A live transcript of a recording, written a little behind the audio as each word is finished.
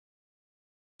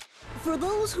For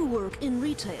those who work in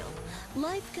retail,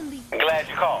 life can be... Glad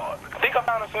you called. I think I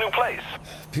found us a new place.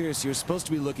 Pierce, you're supposed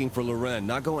to be looking for Loren,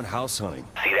 not going house hunting.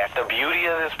 See, that's the beauty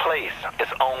of this place.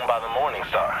 It's owned by the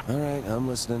Morningstar. All right, I'm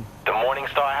listening. The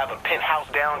Morningstar have a penthouse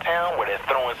downtown where they're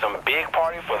throwing some big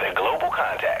party for their global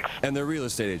contacts. And their real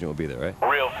estate agent will be there, right?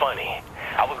 Real funny.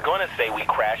 I was gonna say we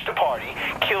crash the party,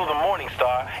 kill the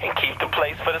Morningstar, and keep the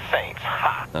place for the Saints.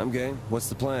 Ha! I'm game. What's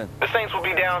the plan? The Saints will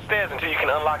be downstairs until you can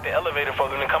unlock the elevator for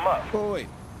them to come up. Oh, wait.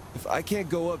 If I can't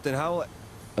go up, then how will I...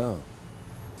 Oh.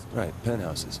 Right,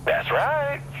 penthouses. That's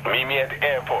right. Meet me at the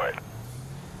airport.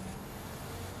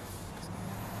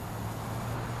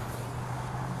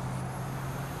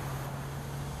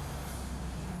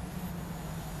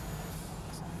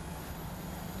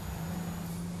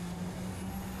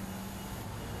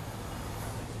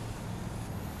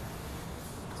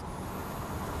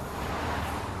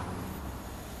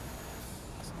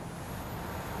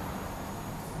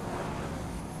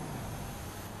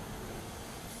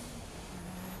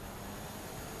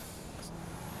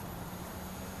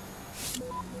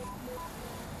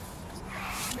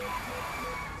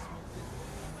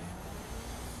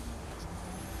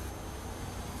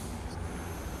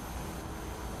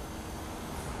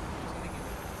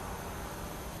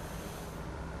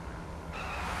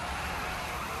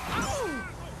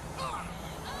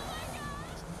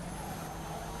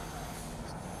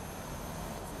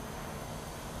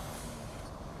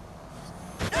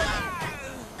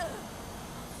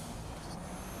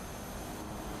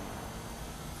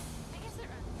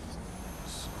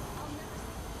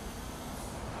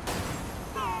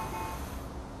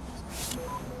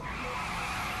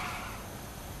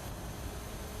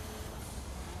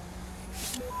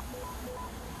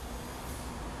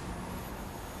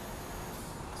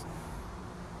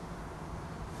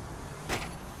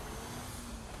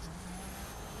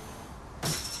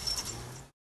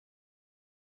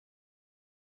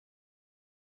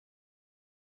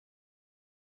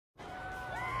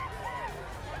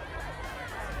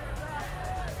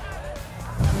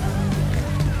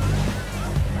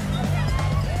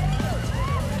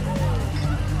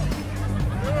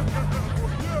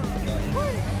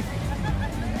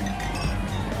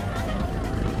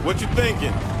 What you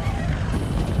thinking?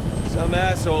 Some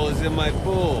asshole is in my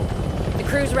pool. The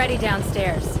crew's ready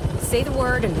downstairs. Say the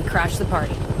word and we crash the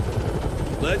party.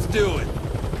 Let's do it.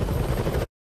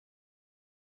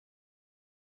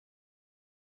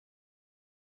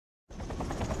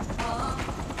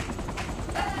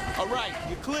 All right,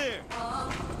 you're clear.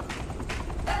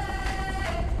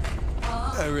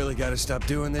 I really gotta stop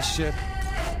doing this shit.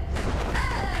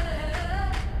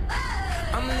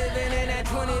 I'm living in that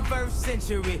 21st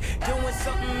century, doing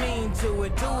something mean to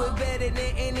it. Do it better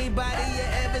than anybody you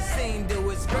ever seen. Do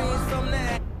it. Screams from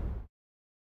the...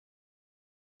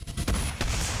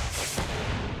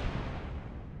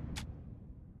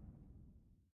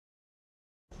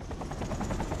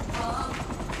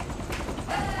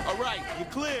 All right, you're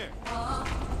clear.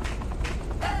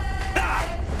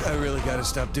 I really gotta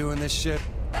stop doing this shit.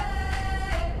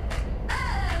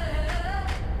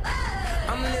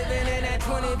 I'm living in that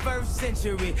 21st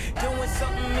century, doing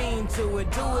something mean to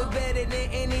it. Do it better than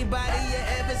anybody you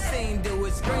ever seen. Do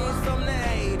it. Screams from the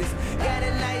haters, got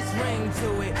a nice ring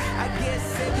to it. I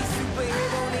guess every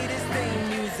superhero need his theme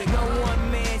music. No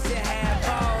one man should have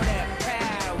all that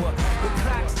power. The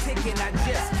clock's ticking, I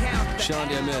just count the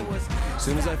Shaundi, I'm in. hours. As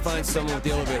soon as I find someone with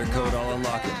the elevator code, I'll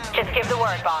unlock it. Just give the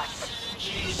word, boss.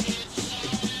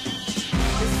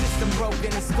 The system broken,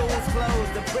 the school's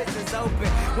closed, the prison's open.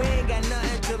 We ain't got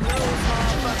nothing to lose,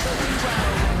 motherfucker, we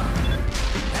rollin'.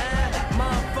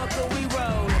 Motherfucker, we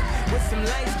rollin'. With some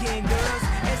light-skinned girls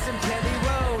and some Kelly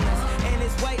Rollins. In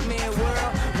this white man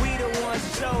world, we the ones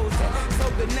chosen. So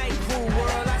good night, cool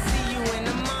world, I see you in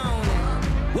the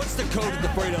morning. What's the code of the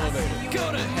freight elevator?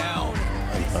 Go to hell.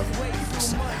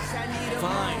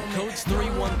 Fine, code's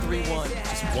 3131.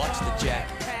 Just watch the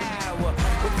jacket.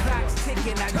 The clock's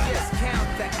ticking, I just count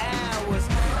the hours.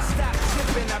 Stop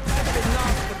tripping, I'm tripping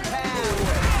off the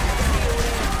power. Till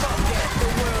then, fuck at the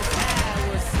world's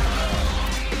hours.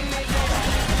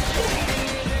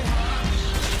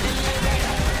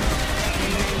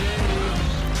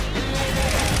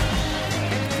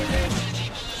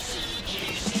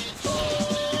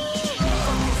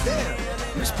 Damn,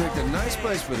 just picked a nice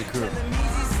place for the crew.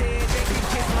 Easy said they can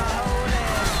kiss my whole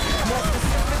ass. More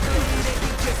specifically, they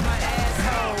can kiss my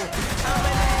asshole. I'm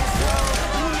an asshole.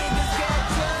 You niggas got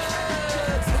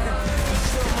drugs.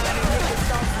 Show my niggas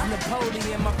sauce is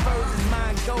Napoleon. My furs is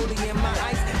Mongolian. My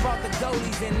ice brought the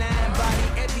goalies and I embody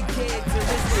every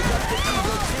characteristic of the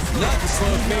egotistic. Not to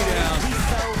slow me down. He's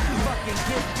so fucking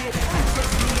gifted. I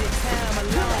just needed time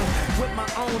alone.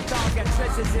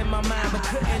 treasures in my mind, but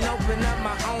couldn't open up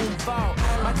my own vault.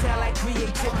 My talent,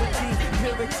 creativity,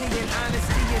 purity, and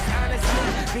honesty is honestly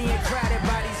being crowded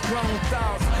by these grown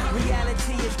thoughts.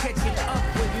 Reality is catching up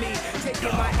with me, taking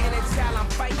my inner child, I'm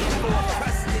fighting for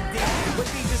custody. With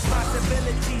these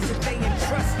responsibilities that they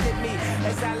entrusted me,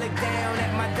 as I look down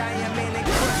at my diamond and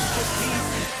crushed piece,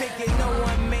 thinking no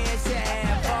one man should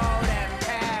have all that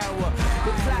power.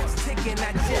 The clock's ticking, I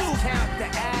just count the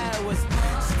hours.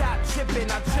 Stop tripping,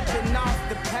 I'm tripping off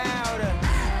the powder.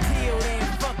 Till then,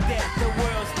 fuck that, the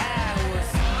world's ours.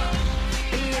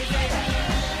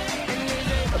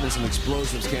 There's some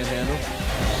explosives can't handle.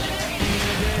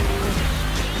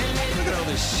 Look at all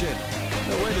this shit.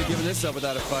 No way they're giving this up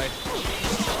without a fight.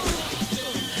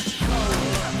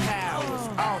 Powers,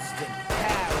 Austin,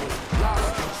 Powers,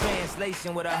 lost in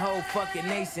translation with a whole fucking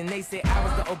nation. They say I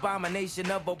was the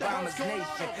abomination of Obama's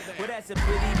nation. Well, that's a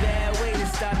pretty bad way to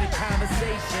start the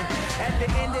conversation. At the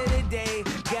end of the day,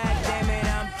 god damn it,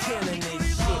 I'm killing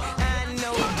this shit. I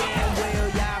know damn well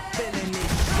y'all feeling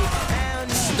this shit. I don't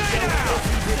need no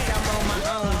bitch, I'm on my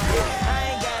own. I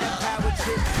ain't got a power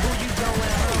trip. Who you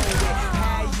going home with?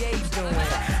 How you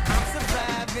doing? I'm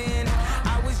surviving.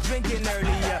 I was drinking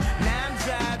earlier. Now I'm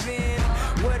driving.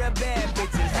 Where the bad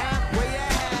bitches, huh? Where you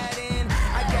hiding?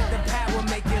 I got the power,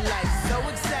 make your life so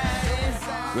exciting.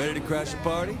 Ready to crash a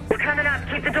party? We're coming up.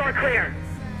 Keep the door clear.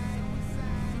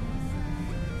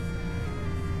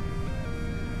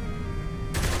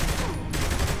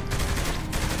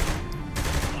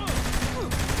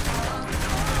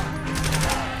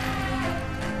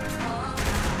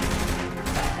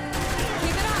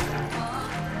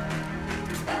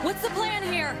 What's the plan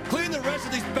here? Clean the rest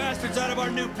of these bastards out of our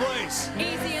new place.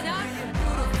 Easy enough?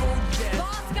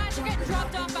 Boss, guys are getting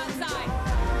dropped off outside.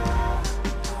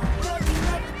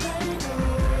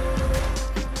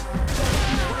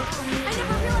 I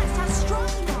never realized how strong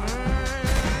you are.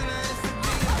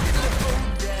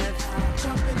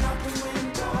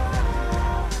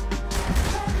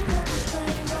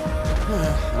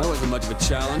 That wasn't much of a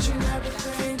challenge.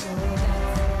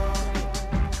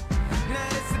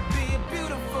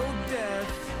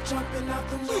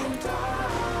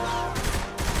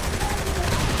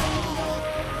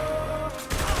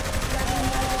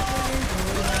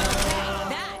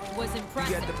 That was You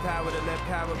impressive. got the power to let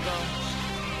power go.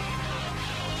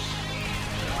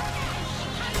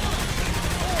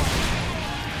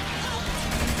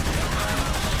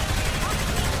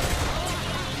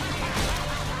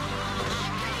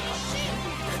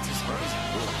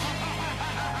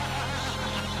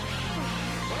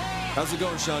 How's it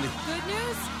going, Shaundi? Good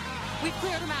news? We've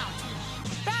cleared them out.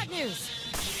 Bad news.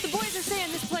 The boys are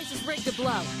saying this place is rigged to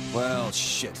blow. Well,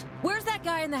 shit. Where's that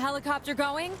guy in the helicopter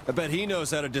going? I bet he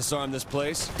knows how to disarm this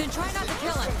place. Then try not to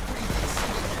kill him.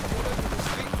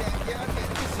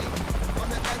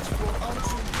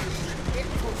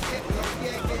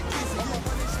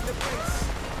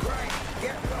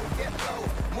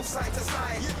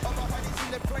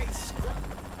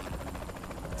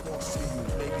 See you,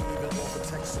 maybe even offer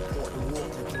tech support and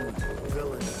walk you through.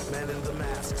 Villain, man in the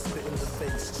mask, spit in the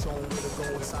face, show 'em where to go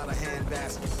inside a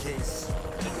handbasket case.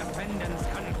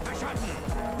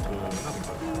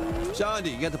 Shaundi,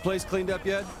 you got the place cleaned up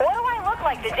yet? What do I look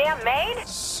like, the damn maid?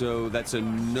 So that's a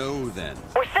no then.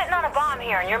 We're sitting on a bomb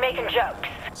here and you're making jokes.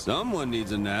 Someone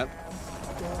needs a nap.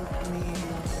 Don't mean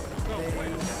they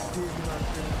did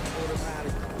nothing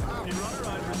automatic. I'm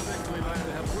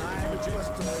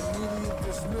just an immediate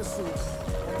dismissal on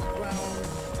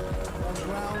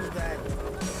grounds that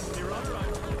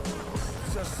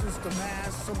just since the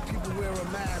mask, some people wear a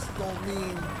mask don't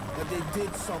mean that they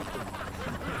did something.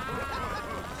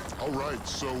 All right,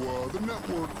 so the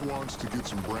network wants to get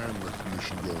some brand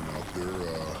recognition going out there.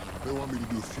 They want me to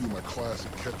do a few of my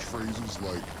classic catchphrases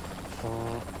like,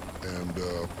 and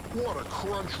what a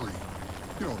country.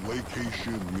 You know,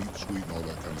 Laycation, Meat Sweet, and all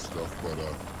that kind of stuff. But,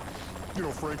 you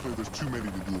know, frankly, there's too many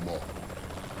to do them all.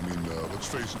 I mean, let's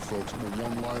face it, folks, I'm a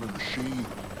one-liner machine.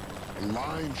 A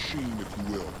line sheen, if you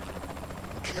will.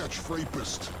 A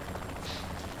catchphrapist.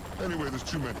 Anyway, there's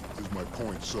too many, is my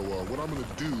point. So what I'm going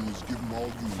to do is give them all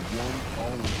you one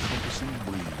all-encompassing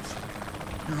brief.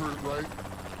 You heard it right.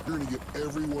 You're going to get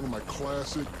every one of my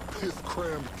classic,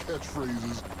 pith-crammed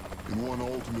catchphrases in one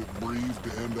ultimate brief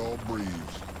to end all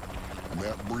briefs. And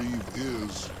that brief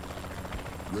is...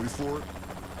 Ready for it?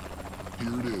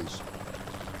 Here it is.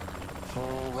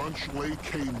 Crunch lay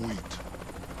cane wheat.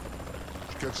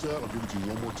 Did you catch that? I'll give it to you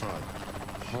one more time.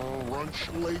 Crunch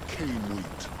lay cane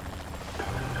wheat.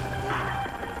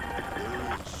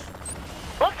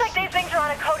 Looks like these things are on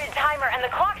a coded timer and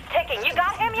and the clock's ticking. You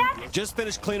got him yet? Just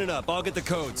finished cleaning up. I'll get the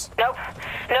codes. Nope.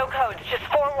 No codes. Just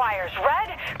 4 wires.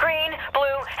 Red, green, blue,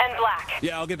 and black.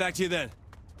 Yeah, I'll get back to you then.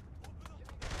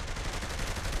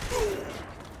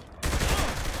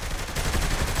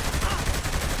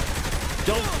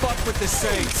 Don't fuck with the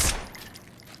Saints.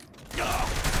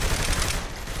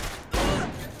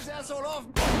 This asshole off.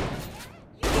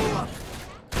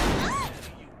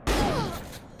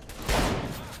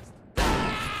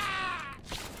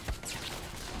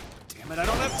 Damn it, I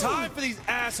don't have time for these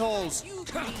assholes!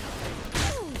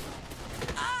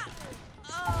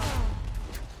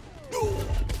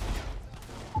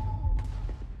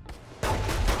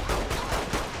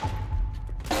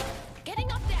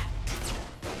 Getting up there.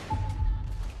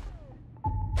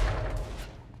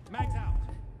 Mag's out.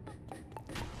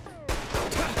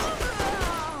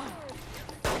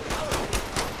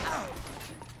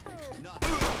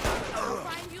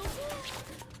 Find you.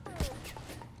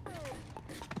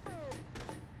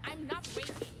 I'm not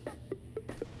waiting.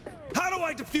 How do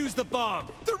I defuse the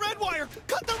bomb? The red wire!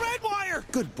 Cut the red wire!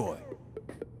 Good boy.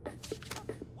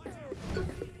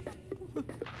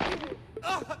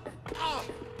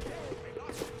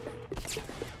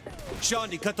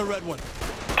 Shondi, cut the red one.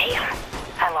 Damn.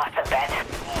 I lost a bet.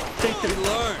 Think they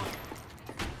learn.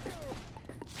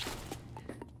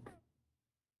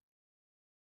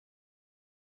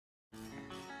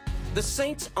 The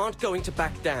Saints aren't going to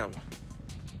back down.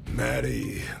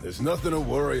 Maddie, there's nothing to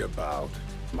worry about.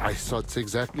 My thoughts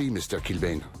exactly, Mr.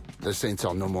 Kilbane. The Saints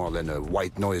are no more than a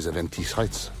white noise of empty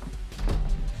threats.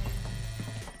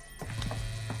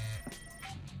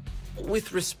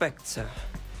 With respect, sir.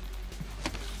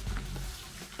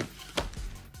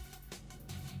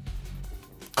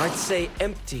 I'd say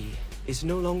empty is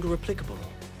no longer applicable.